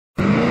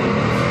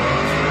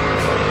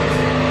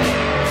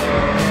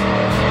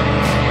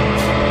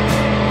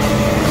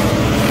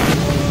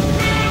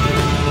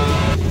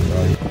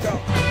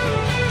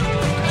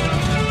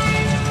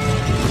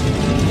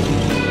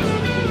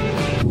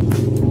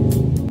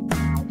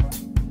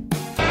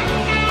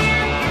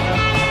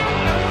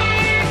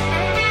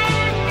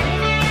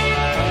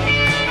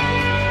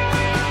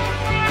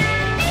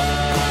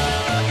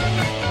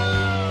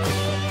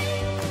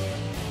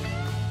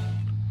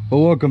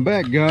Welcome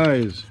back,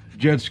 guys.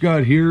 Jet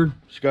Scott here,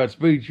 Scott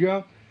Speed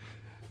Shop,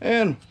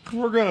 and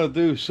we're gonna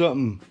do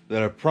something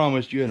that I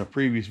promised you in a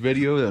previous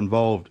video that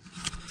involved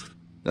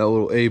that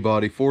little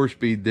A-body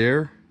 4-speed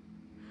there.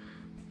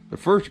 But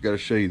first, I gotta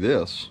show you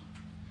this.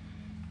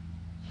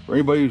 For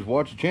anybody who's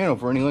watched the channel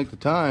for any length of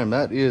time,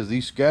 that is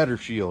the scatter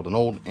shield, an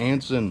old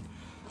Anson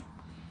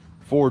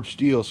forged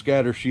steel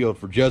scatter shield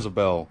for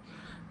Jezebel.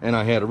 And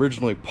I had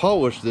originally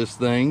polished this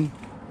thing,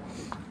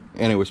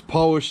 and it was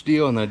polished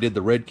steel, and I did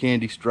the red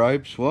candy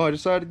stripes. Well, I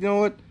decided, you know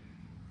what,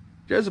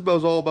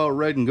 Jezebel's all about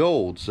red and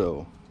gold,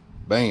 so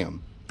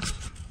bam.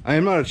 I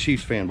am not a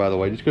Chiefs fan, by the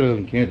way. Just because I live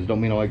in Kansas don't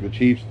mean I like the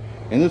Chiefs.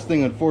 And this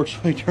thing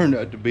unfortunately turned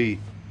out to be,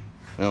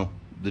 well,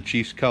 the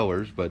Chiefs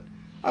colors, but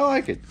I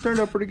like it. It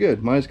turned out pretty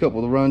good, minus a couple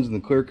of the runs in the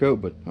clear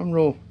coat, but I'm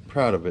real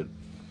proud of it.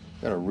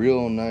 Got a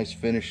real nice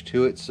finish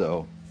to it,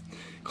 so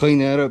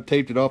cleaned that up,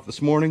 taped it off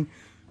this morning.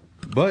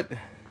 But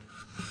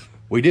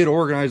we did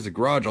organize the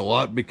garage a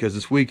lot because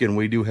this weekend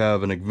we do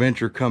have an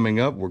adventure coming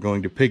up. We're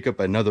going to pick up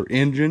another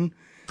engine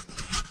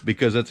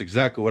because that's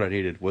exactly what I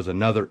needed, was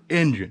another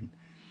engine.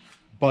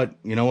 But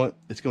you know what?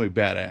 It's going to be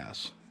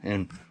badass.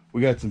 And we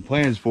got some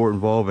plans for it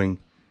involving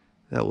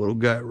that little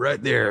guy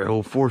right there,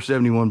 old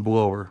 471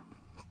 blower.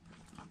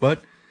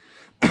 But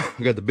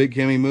we got the big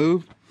Hemi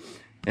moved,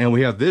 and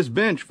we have this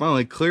bench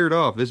finally cleared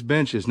off. This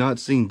bench has not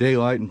seen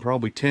daylight in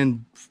probably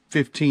 10,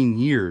 15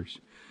 years.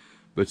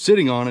 But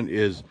sitting on it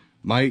is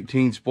my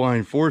 18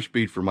 spline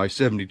 4-speed for my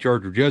 70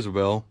 Charger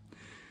Jezebel,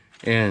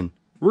 and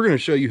we're going to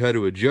show you how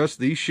to adjust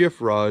these shift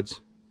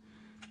rods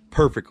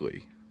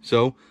perfectly.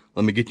 So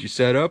let me get you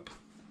set up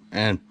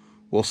and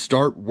we'll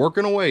start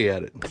working away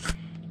at it.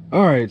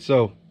 All right,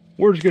 so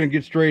we're just going to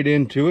get straight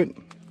into it.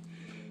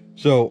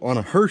 So on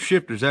a Hurst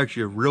shift, there's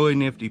actually a really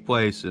nifty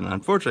place, and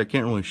unfortunately I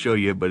can't really show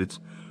you, but it's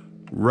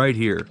right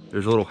here.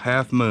 There's a little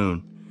half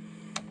moon,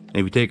 and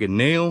if you take a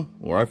nail,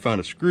 or I found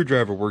a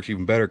screwdriver works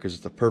even better because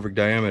it's the perfect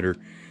diameter,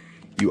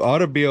 you ought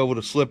to be able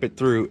to slip it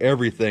through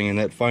everything, and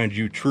that finds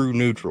you true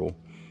neutral.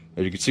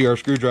 As you can see, our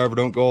screwdriver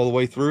don't go all the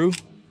way through,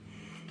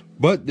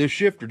 but this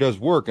shifter does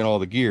work in all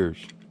the gears.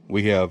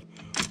 We have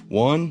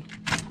 1,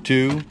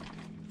 2,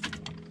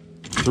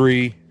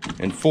 3,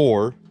 and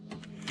 4.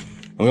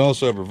 And we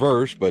also have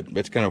reverse, but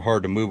it's kind of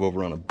hard to move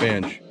over on a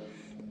bench.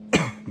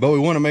 But we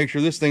want to make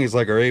sure this thing is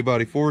like our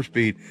A-body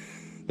 4-speed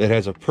that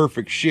has a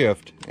perfect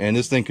shift, and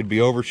this thing could be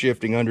over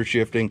shifting, under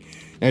shifting.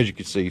 As you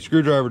can see,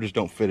 screwdriver just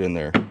don't fit in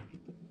there.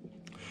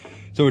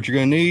 So what you're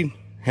going to need,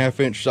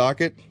 1/2-inch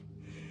socket,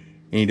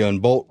 and you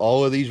unbolt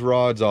all of these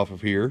rods off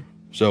of here.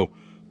 So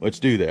let's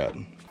do that.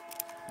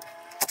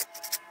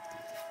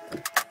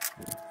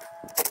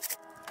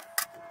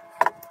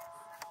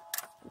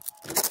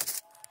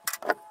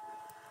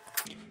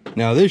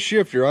 Now this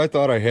shifter, I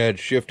thought I had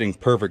shifting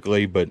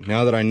perfectly, but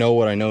now that I know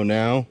what I know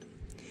now,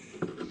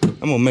 I'm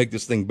going to make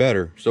this thing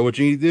better. So what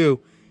you need to do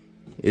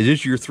is,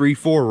 this your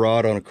 3/4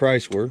 rod on a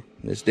Chrysler.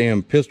 This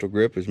damn pistol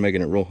grip is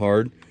making it real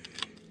hard.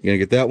 You're going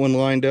to get that one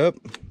lined up,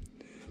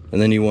 and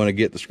then you want to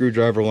get the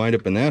screwdriver lined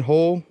up in that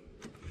hole.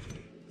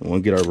 I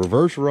want to get our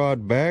reverse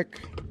rod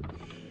back,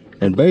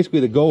 and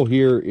basically the goal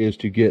here is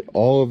to get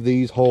all of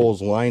these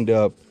holes lined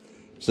up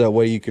so that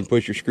way you can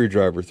push your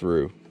screwdriver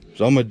through.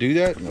 So I'm going to do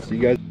that, and I'll see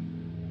you guys.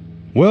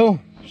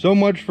 Well, so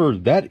much for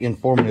that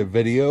informative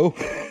video.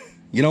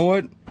 You know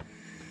what?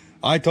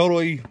 I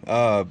totally,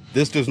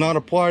 this does not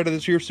apply to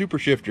this here super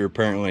shifter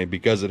apparently,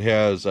 because it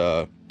has,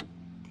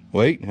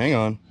 wait, hang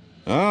on.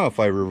 Oh,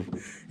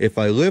 if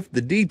I lift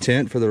the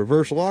detent for the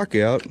reverse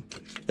lockout,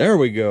 there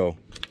we go.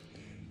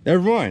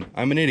 Never mind,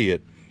 I'm an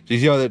idiot. So you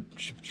see how that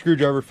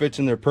screwdriver fits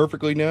in there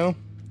perfectly now?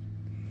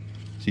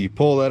 So you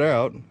pull that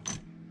out,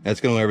 that's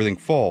gonna let everything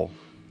fall.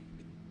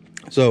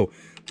 So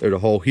there's a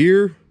hole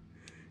here,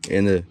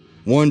 in the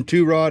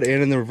 1-2 rod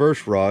and in the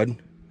reverse rod.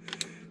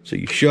 So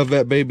you shove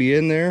that baby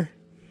in there,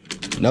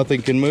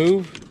 nothing can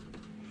move.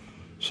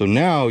 So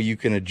now you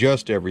can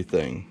adjust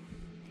everything.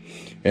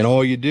 And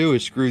all you do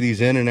is screw these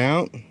in and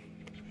out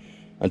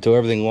until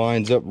everything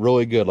lines up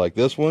really good. Like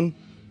this one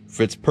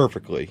fits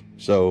perfectly,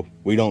 so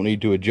we don't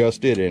need to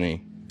adjust it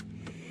any.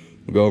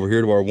 We'll go over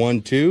here to our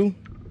 1-2,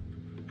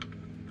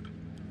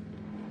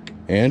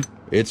 and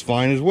it's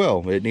fine as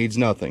well. It needs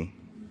nothing.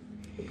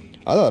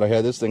 I thought I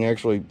had this thing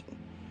actually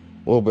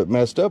a little bit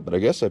messed up, but I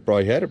guess I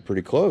probably had it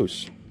pretty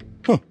close.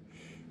 Huh.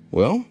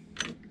 Well,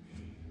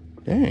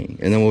 dang.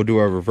 And then we'll do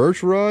our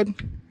reverse rod,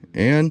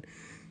 and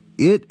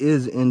it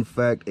is in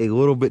fact a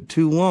little bit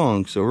too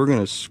long, so we're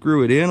going to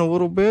screw it in a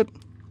little bit.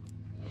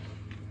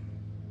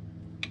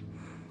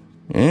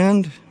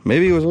 And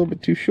maybe it was a little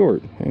bit too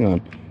short. Hang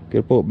on,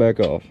 gotta pull it back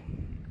off.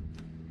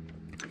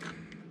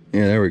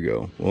 Yeah, there we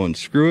go. We'll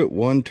unscrew it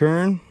one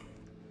turn.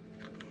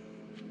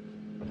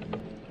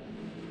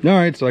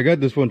 Alright, so I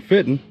got this one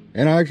fitting,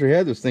 and I actually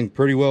had this thing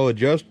pretty well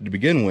adjusted to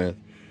begin with.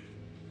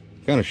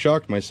 Kind of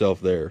shocked myself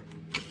there.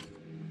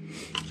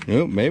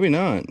 Nope, maybe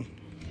not.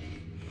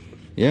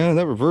 Yeah,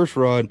 that reverse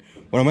rod,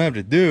 what I'm gonna have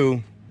to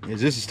do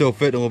is, this is still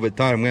fitting a little bit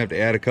tight, I'm gonna have to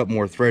add a couple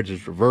more threads to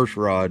this reverse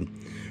rod,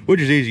 which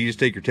is easy. You just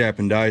take your tap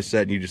and die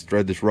set and you just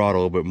thread this rod a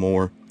little bit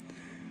more.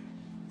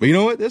 But you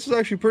know what? This is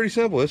actually pretty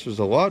simple. This was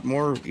a lot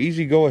more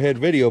easy go ahead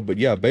video. But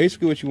yeah,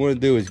 basically what you want to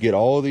do is get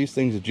all of these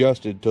things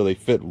adjusted till they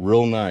fit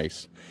real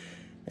nice.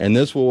 And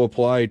this will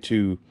apply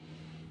to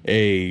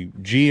a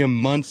GM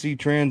Muncie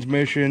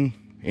transmission,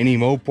 any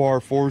Mopar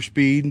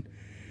 4-speed.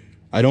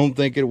 I don't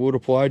think it would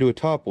apply to a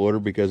top loader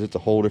because it's a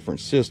whole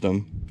different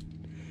system.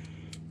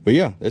 But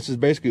yeah, this is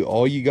basically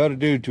all you got to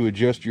do to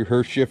adjust your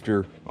Hurst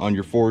shifter on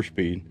your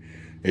 4-speed.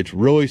 It's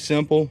really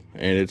simple,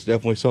 and it's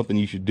definitely something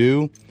you should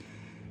do.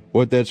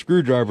 What that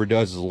screwdriver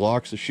does is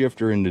locks the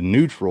shifter into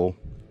neutral,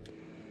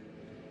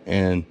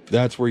 and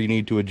that's where you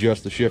need to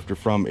adjust the shifter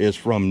from, is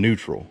from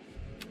neutral.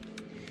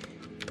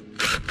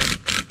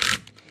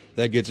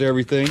 That gets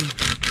everything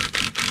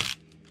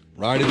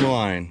right in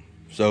line.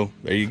 So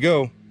there you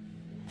go.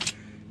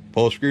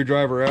 Pull the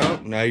screwdriver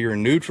out. Now you're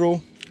in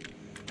neutral.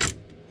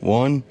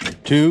 1,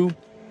 2,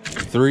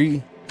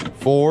 3,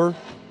 4.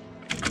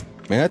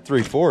 Man, that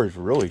 3/4 is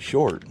really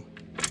short.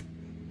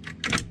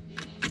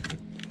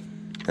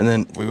 And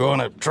then we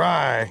want to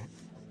try.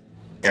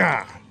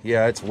 Yeah,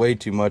 it's way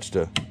too much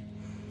to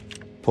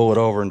pull it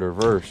over into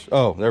reverse.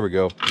 Oh, there we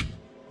go.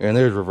 And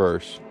there's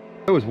reverse.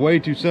 That was way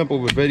too simple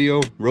of a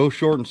video. Real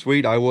short and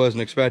sweet. I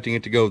wasn't expecting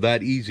it to go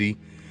that easy.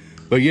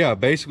 But yeah,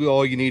 basically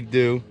all you need to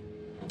do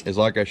is,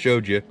 like I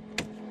showed you,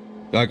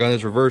 like on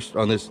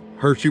this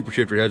Hurst super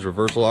shifter, it has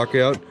reverse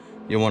lockout.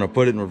 You want to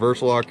put it in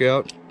reverse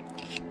lockout.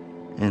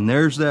 And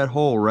there's that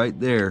hole right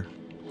there.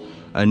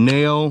 A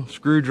nail,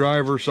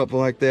 screwdriver, something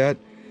like that.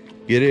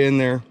 Get it in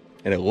there,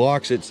 and it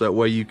locks it so that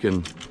way you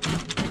can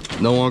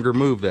no longer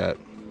move that.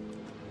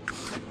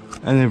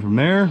 And then from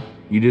there,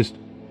 you just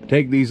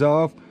take these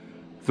off,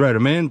 thread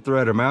them in,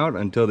 thread them out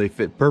until they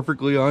fit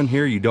perfectly on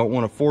here. You don't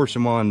want to force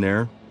them on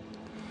there.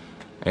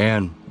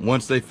 And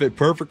once they fit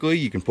perfectly,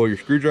 you can pull your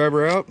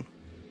screwdriver out.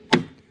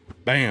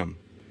 Bam.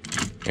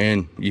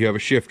 And you have a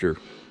shifter.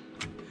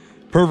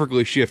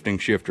 Perfectly shifting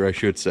shifter, I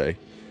should say.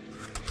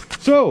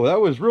 So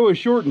that was really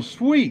short and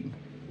sweet.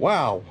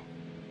 Wow.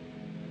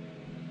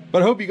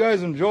 But I hope you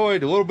guys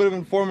enjoyed a little bit of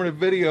informative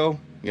video.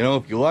 You know,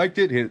 if you liked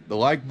it, hit the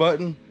like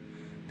button,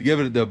 give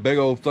it the big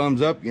old thumbs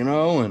up, you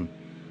know, and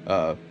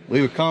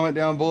leave a comment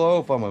down below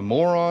if I'm a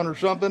moron or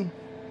something.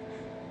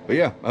 But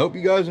yeah, I hope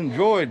you guys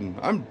enjoyed, and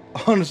I'm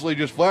honestly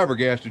just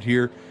flabbergasted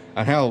here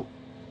on how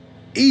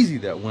easy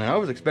that went. I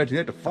was expecting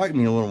that to fight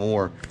me a little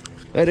more.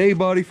 That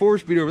A-body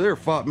 4-speed over there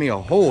fought me a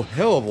whole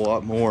hell of a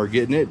lot more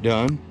getting it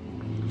done.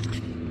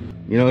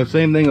 You know, the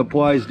same thing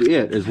applies to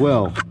it as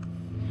well.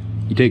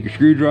 You take your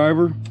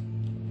screwdriver,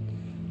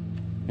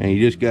 and you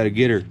just got to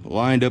get her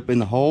lined up in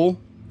the hole,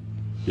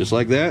 just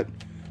like that.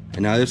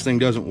 And now this thing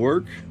doesn't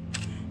work.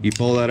 You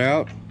pull that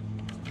out,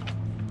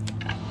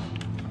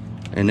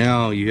 and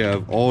now you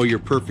have all your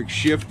perfect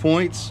shift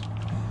points.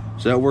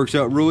 So that works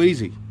out real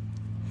easy.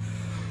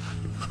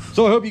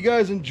 So I hope you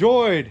guys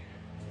enjoyed,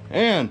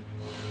 and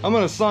I'm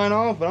going to sign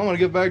off, and I'm going to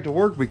get back to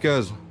work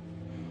because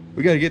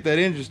we got to get that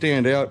engine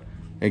stand out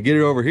and get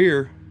it over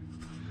here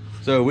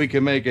so we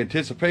can make ready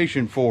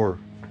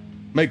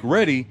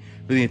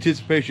for the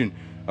anticipation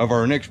of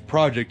our next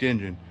project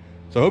engine.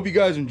 So I hope you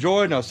guys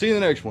enjoyed, and I'll see you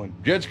in the next one.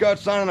 Jed Scott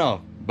signing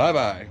off.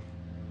 Bye-bye.